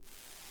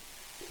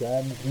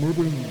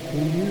Transmitting to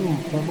you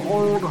from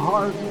Old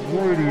Heart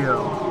Radio.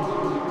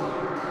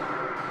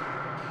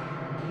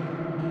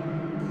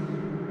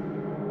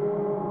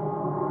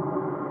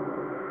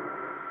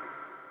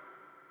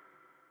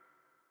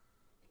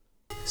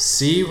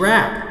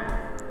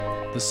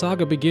 C-Rap. The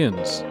Saga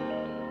Begins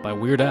by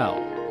Weird Al.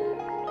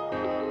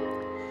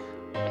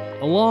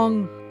 A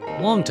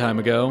long time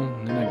ago,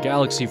 in a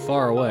galaxy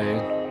far away,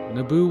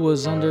 Naboo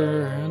was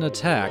under an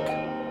attack.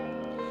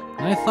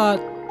 And I thought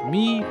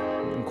me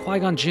and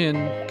Qui-Gon Jinn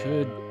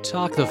could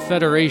talk the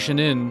Federation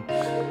in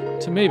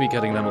to maybe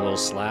cutting them a little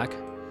slack.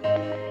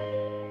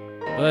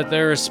 But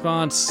their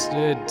response,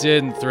 it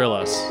didn't thrill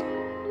us.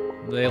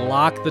 They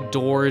locked the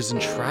doors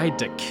and tried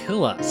to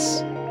kill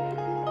us.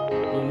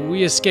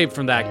 We escaped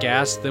from that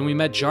gas, then we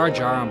met Jar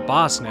Jar on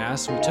Boss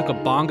Nass, we took a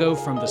bongo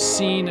from the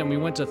scene, and we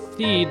went to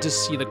Theed to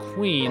see the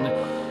Queen.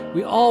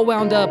 We all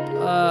wound up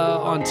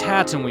on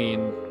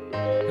Tatooine.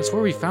 That's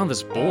where we found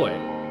this boy.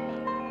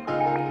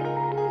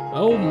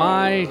 Oh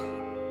my,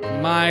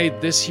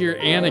 this here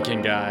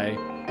Anakin guy.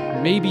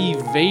 Maybe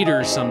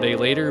Vader someday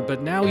later,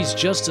 but now he's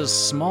just a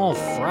small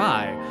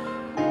fry.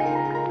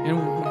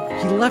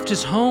 And he left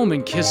his home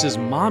and kissed his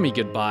mommy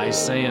goodbye,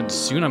 saying,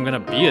 "Soon I'm gonna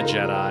be a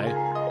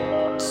Jedi."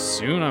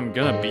 Soon I'm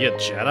gonna be a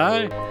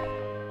Jedi?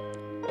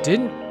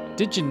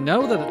 Did you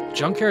know that a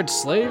junk-haired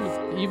slave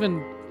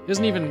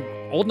isn't even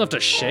old enough to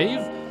shave?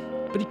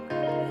 But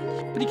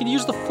he can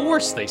use the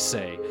Force, they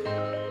say.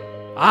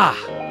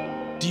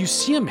 Do you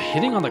see him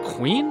hitting on the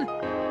Queen?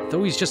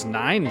 Though he's just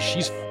 9 and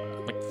she's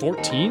like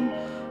 14?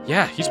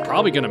 Yeah, he's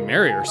probably gonna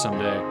marry her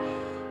someday.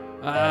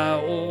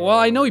 Well,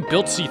 I know he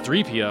built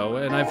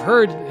C-3PO, and I've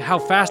heard how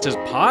fast his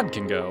pod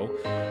can go.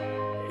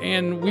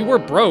 And we were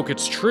broke,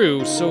 it's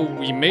true, so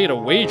we made a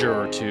wager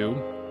or two.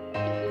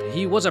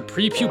 He was a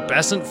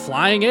prepubescent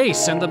flying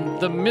ace, and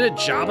the minute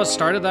Jabba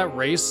started that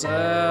race,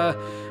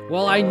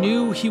 well, I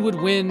knew he would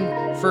win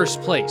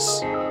first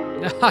place.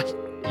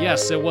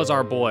 Yes, it was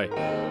our boy.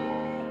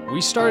 We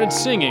started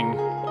singing,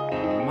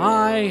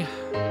 my,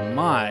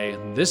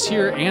 this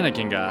here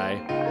Anakin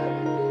guy.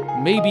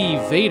 Maybe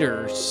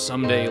Vader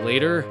someday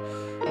later.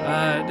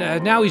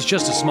 Now he's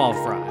just a small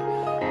fry.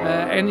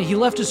 And he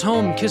left his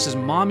home and kissed his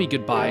mommy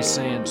goodbye,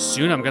 saying,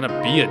 "Soon I'm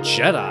gonna be a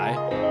Jedi."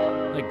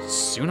 Like,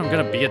 soon I'm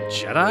gonna be a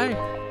Jedi?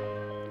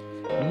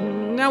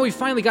 Now we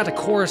finally got to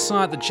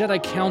Coruscant. The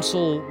Jedi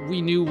Council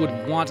we knew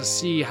would want to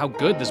see how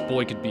good this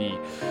boy could be.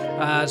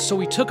 So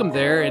we took him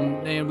there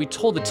and we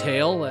told the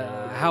tale,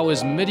 how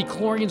his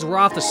midichlorians were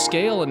off the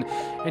scale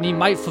and he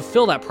might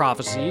fulfill that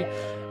prophecy.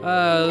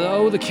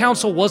 The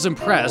Council was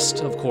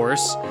impressed, of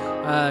course.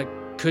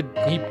 Could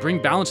he bring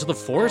balance to the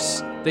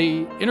Force?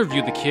 They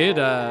interviewed the kid,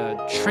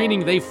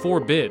 training they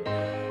forbid,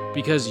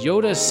 because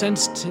Yoda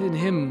sensed in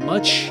him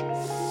much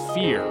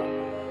fear.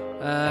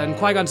 And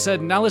Qui-Gon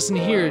said, "Now listen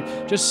here,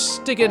 just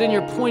stick it in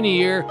your pointy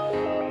ear.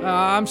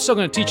 I'm still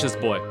gonna teach this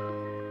boy."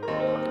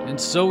 And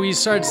so we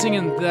started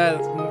singing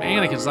that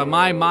Anakin's like,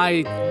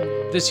 my,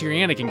 this here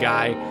Anakin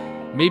guy.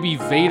 Maybe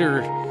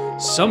Vader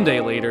someday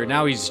later,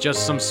 now he's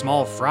just some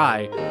small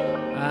fry.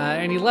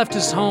 And he left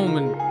his home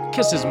and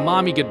kissed his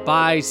mommy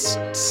goodbye,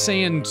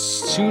 saying,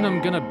 "Soon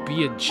I'm gonna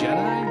be a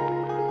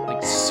Jedi?"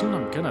 Like, soon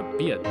I'm gonna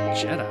be a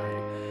Jedi.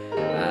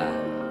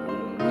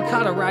 We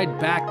caught a ride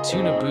back to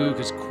Naboo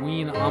because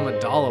Queen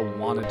Amidala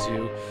wanted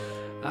to.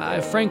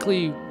 I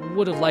frankly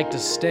would have liked to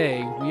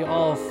stay. We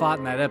all fought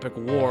in that epic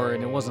war,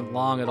 and it wasn't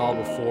long at all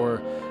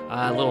before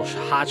a little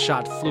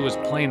hotshot flew his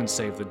plane and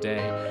saved the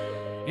day.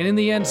 And in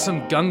the end,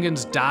 some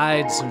Gungans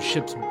died, some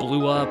ships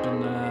blew up,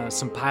 and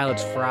some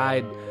pilots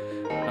fried.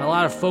 A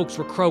lot of folks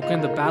were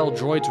croaking, the battle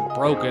droids were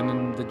broken,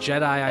 and the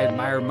Jedi I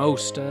admire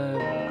most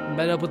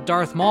met up with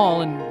Darth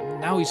Maul, and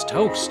now he's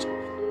toast.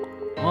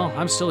 Well,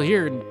 I'm still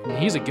here, and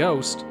he's a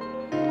ghost.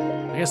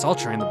 I guess I'll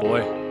train the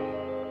boy.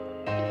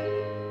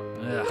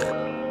 Ugh.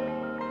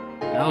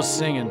 Now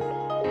singing.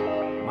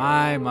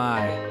 My,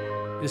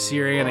 this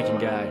here Anakin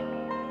guy.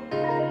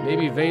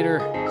 Maybe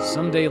Vader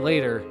someday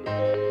later.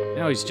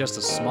 Now he's just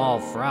a small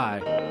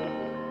fry.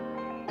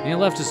 And he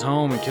left his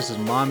home and kissed his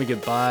mommy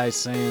goodbye,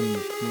 saying,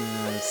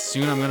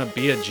 "Soon I'm gonna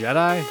be a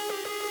Jedi?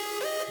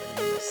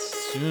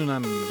 Soon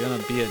I'm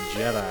gonna be a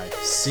Jedi."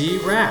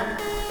 C-Rap.